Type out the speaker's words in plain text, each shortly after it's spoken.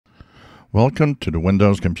Welcome to the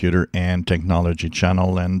Windows Computer and Technology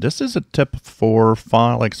channel, and this is a tip for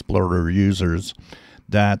File Explorer users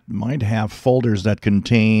that might have folders that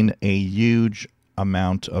contain a huge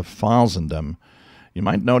amount of files in them. You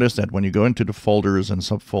might notice that when you go into the folders and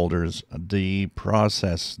subfolders, the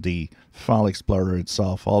process, the File Explorer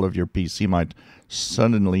itself, all of your PC might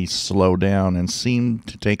suddenly slow down and seem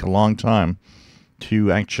to take a long time to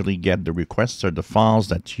actually get the requests or the files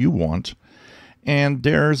that you want. And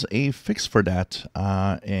there's a fix for that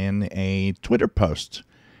in a Twitter post.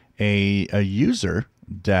 A user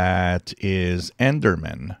that is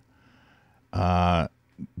Enderman.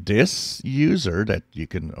 This user that you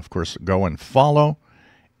can, of course, go and follow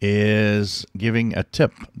is giving a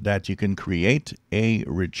tip that you can create a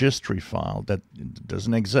registry file that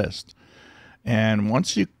doesn't exist. And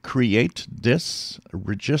once you create this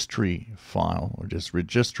registry file or this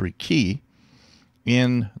registry key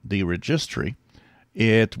in the registry,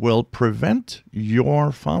 it will prevent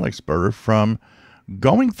your File Explorer from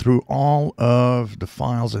going through all of the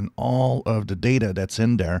files and all of the data that's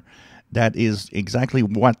in there. That is exactly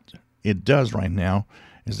what it does right now,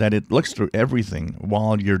 is that it looks through everything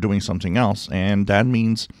while you're doing something else. And that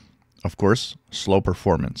means, of course, slow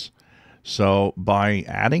performance. So by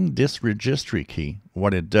adding this registry key,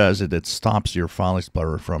 what it does is it stops your File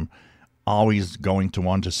Explorer from always going to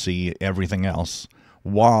want to see everything else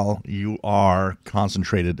while you are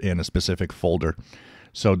concentrated in a specific folder.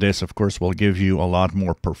 So this, of course, will give you a lot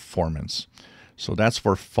more performance. So that's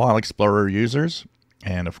for File Explorer users.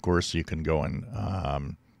 And of course, you can go and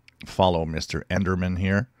follow Mr. Enderman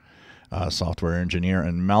here, software engineer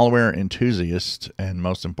and malware enthusiast, and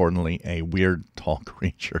most importantly, a weird tall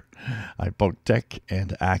creature. I poke tech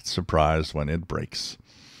and act surprised when it breaks.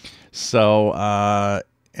 So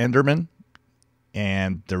Enderman,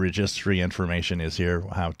 and the registry information is here,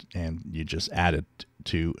 and you just add it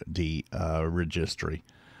to the registry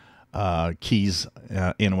keys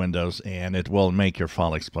in Windows, and it will make your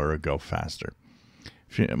File Explorer go faster.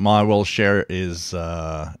 I will share his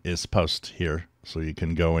post here, so you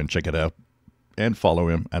can go and check it out and follow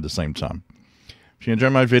him at the same time. If you enjoy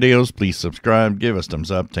my videos, please subscribe, give us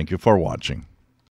thumbs up. Thank you for watching.